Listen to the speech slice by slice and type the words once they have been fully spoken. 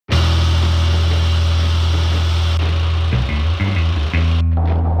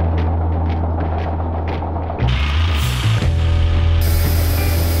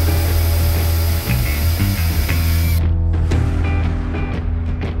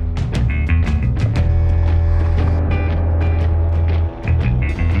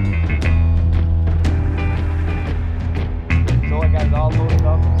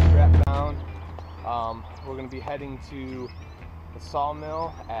to the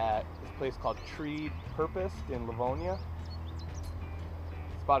sawmill at this place called Tree Purpose in Livonia.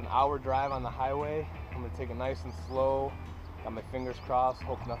 It's about an hour drive on the highway. I'm gonna take it nice and slow. Got my fingers crossed,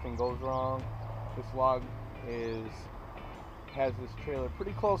 hope nothing goes wrong. This log has this trailer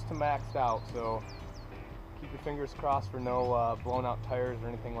pretty close to maxed out, so keep your fingers crossed for no blown out tires or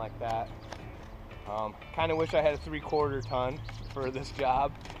anything like that. Kind of wish I had a 3/4 ton for this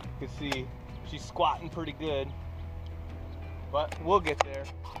job. You can see she's squatting pretty good, but we'll get there.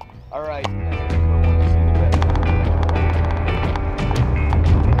 All right.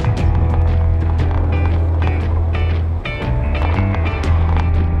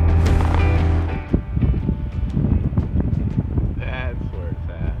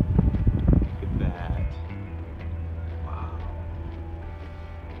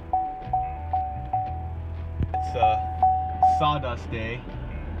 Sawdust day.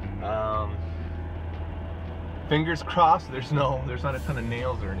 Fingers crossed there's not a ton of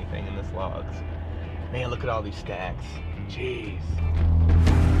nails or anything in this log. Man, look at all these stacks. Jeez.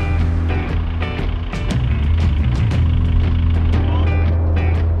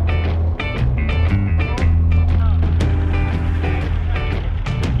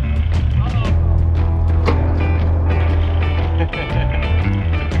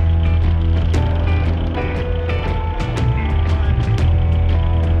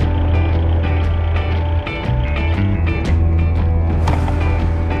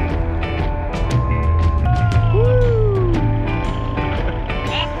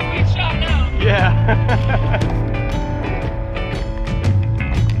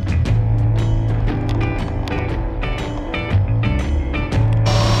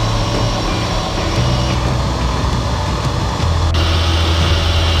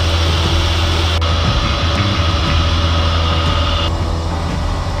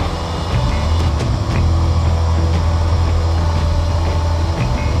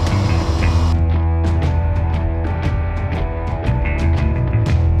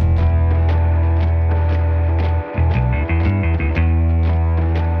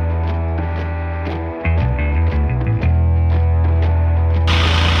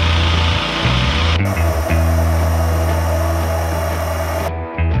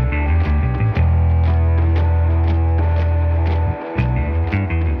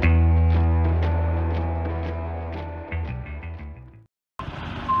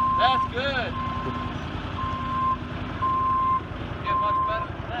 That's good. Get much better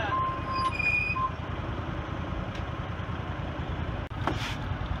than that.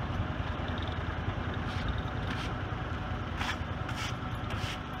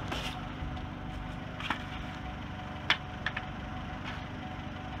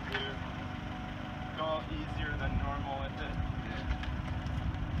 Go easier than normal with it.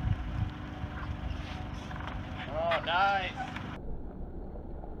 Oh, nice.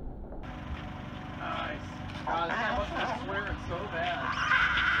 God, that must be swearing so bad.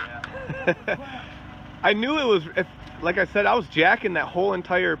 Yeah. I knew it was, like I said, I was jacking that whole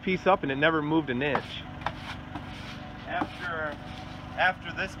entire piece up and it never moved an inch.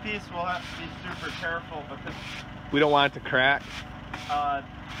 After this piece, we'll have to be super careful because we don't want it to crack.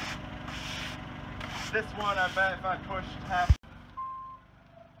 This one, I bet if I pushed half.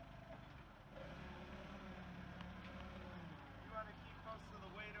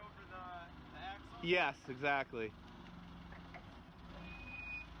 Yes, exactly.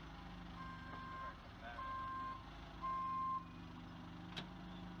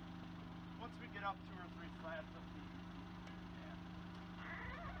 Once we get up 2 or 3 slabs up the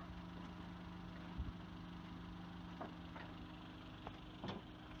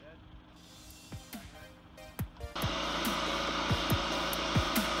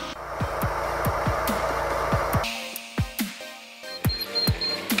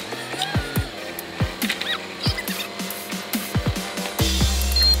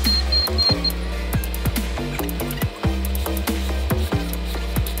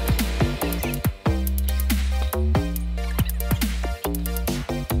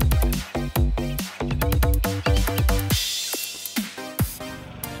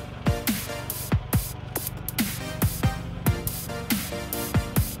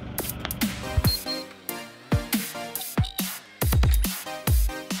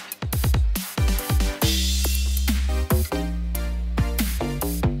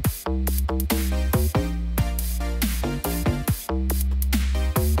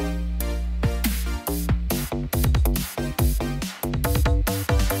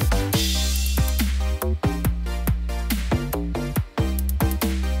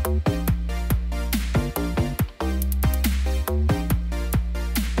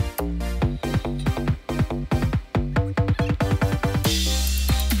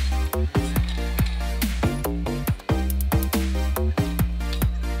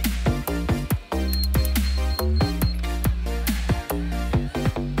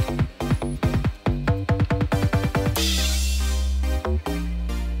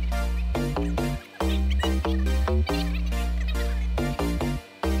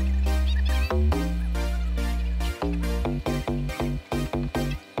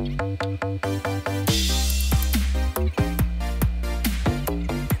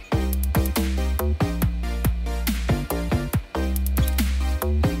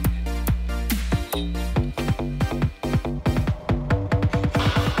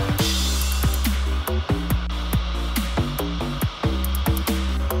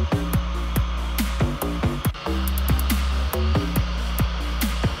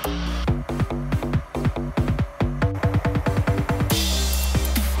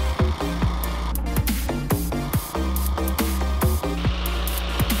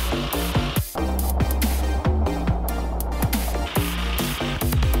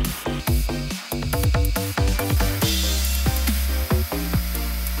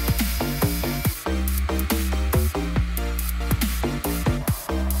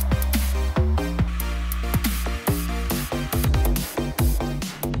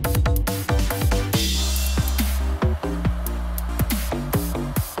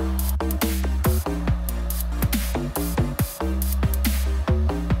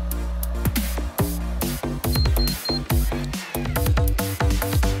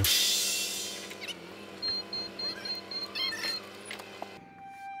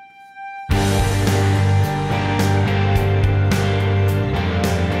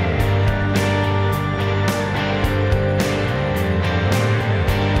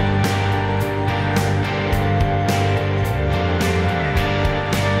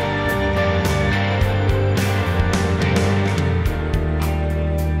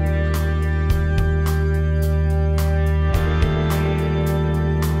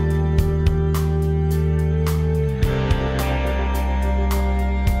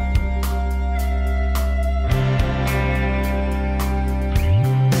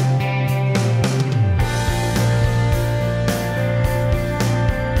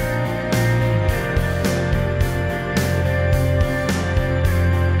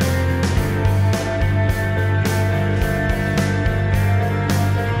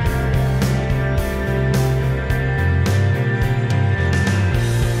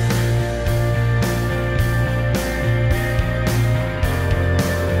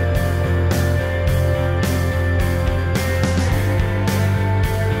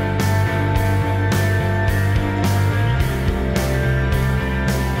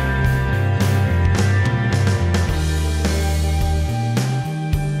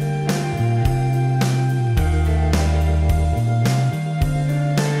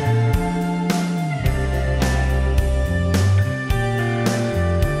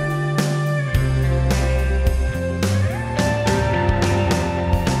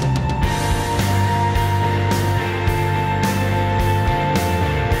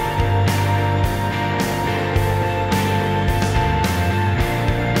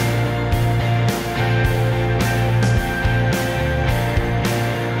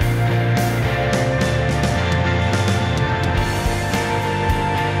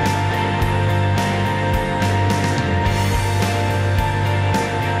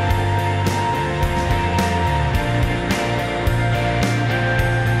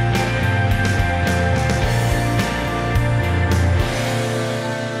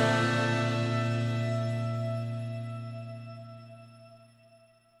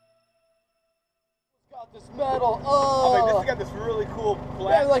It's metal. I'm Oh. like, this has got this really cool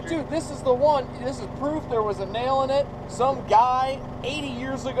black. Yeah, like, dude, this is the one. This is proof there was a nail in it. Some guy 80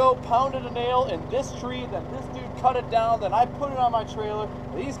 years ago pounded a nail in this tree. Then this dude cut it down. Then I put it on my trailer.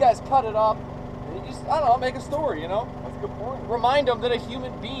 These guys cut it up. And you just, I don't know, make a story, you know? That's a good point. Remind them that a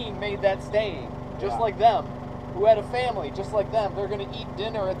human being made that staying, just like them. Who had a family, just like them. They're going to eat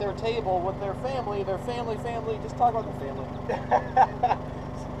dinner at their table with their family. Just talk about their family.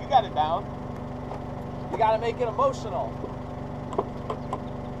 You got it down. You got to make it emotional.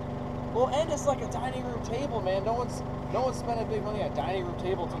 Well, and it's like a dining room table, man. No one's spending big money on a dining room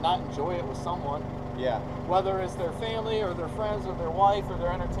table to not enjoy it with someone. Yeah. Whether it's their family or their friends or their wife or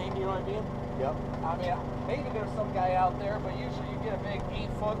their entertainment, you know what I mean? Yep. I mean, maybe there's some guy out there, but usually you get a big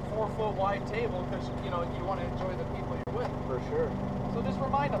 8-foot, 4-foot wide table because you want to enjoy the people you're with. For sure. So just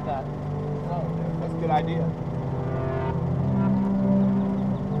remind them that. Oh, that's a good idea.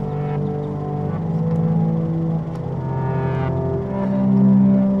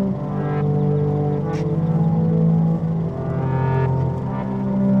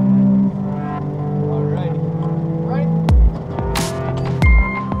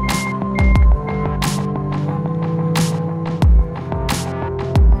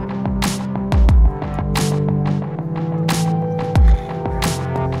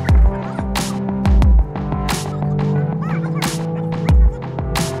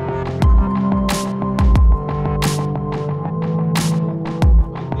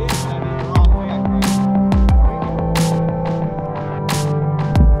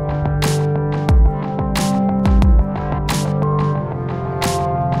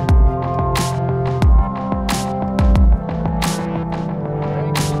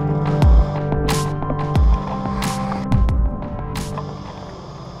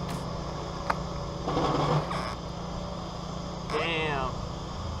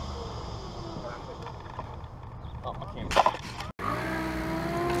 Oh, my camera.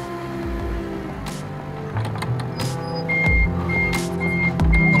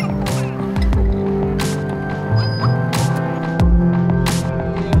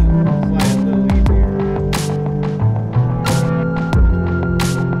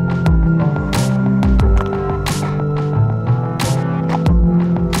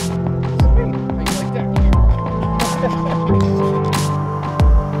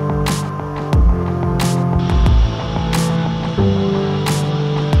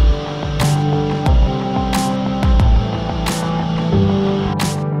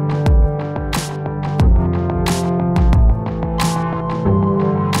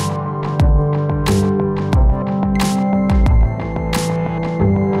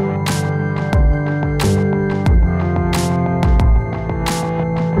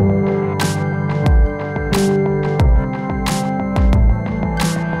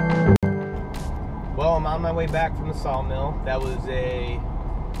 Well, I'm on my way back from the sawmill. That was a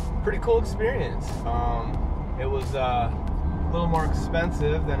pretty cool experience. It was a little more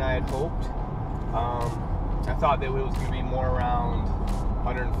expensive than I had hoped. I thought that it was going to be more around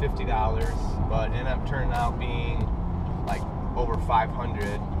 $150, but ended up turning out being like over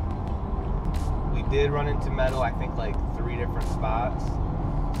 $500. We did run into metal, I think like 3 different spots,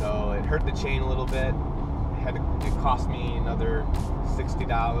 so it hurt the chain a little bit. It cost me another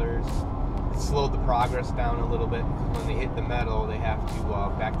 $60. It slowed the progress down a little bit because when they hit the metal, they have to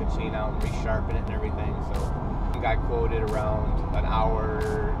back the chain out and resharpen it and everything. So the guy quoted around an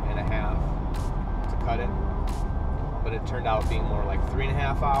hour and a half to cut it, but it turned out being more like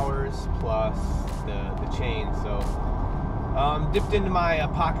 3.5 hours plus the chain. So dipped into my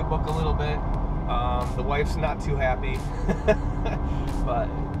pocketbook a little bit. The wife's not too happy, but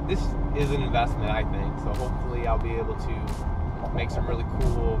this is an investment, I think. So hopefully I'll be able to make some really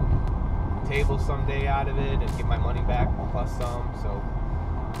cool tables someday out of it and get my money back plus some. So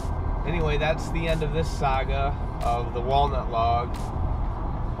anyway, that's the end of this saga of the walnut log.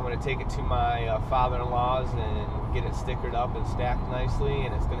 I'm going to take it to my father-in-law's and get it stickered up and stacked nicely,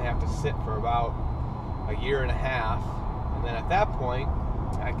 and it's going to have to sit for about a year and a half, and then at that point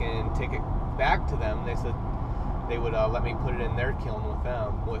I can take it back to them. They said they would let me put it in their kiln with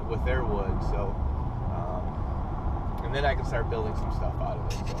them, with their wood. So and then I can start building some stuff out of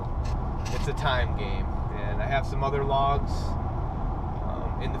it. So it's a time game, and I have some other logs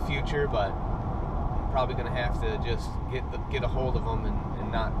in the future, but I'm probably going to have to just get a hold of them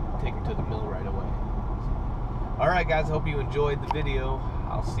and not take them to the mill right away. Alright guys, I hope you enjoyed the video.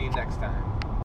 I'll see you next time.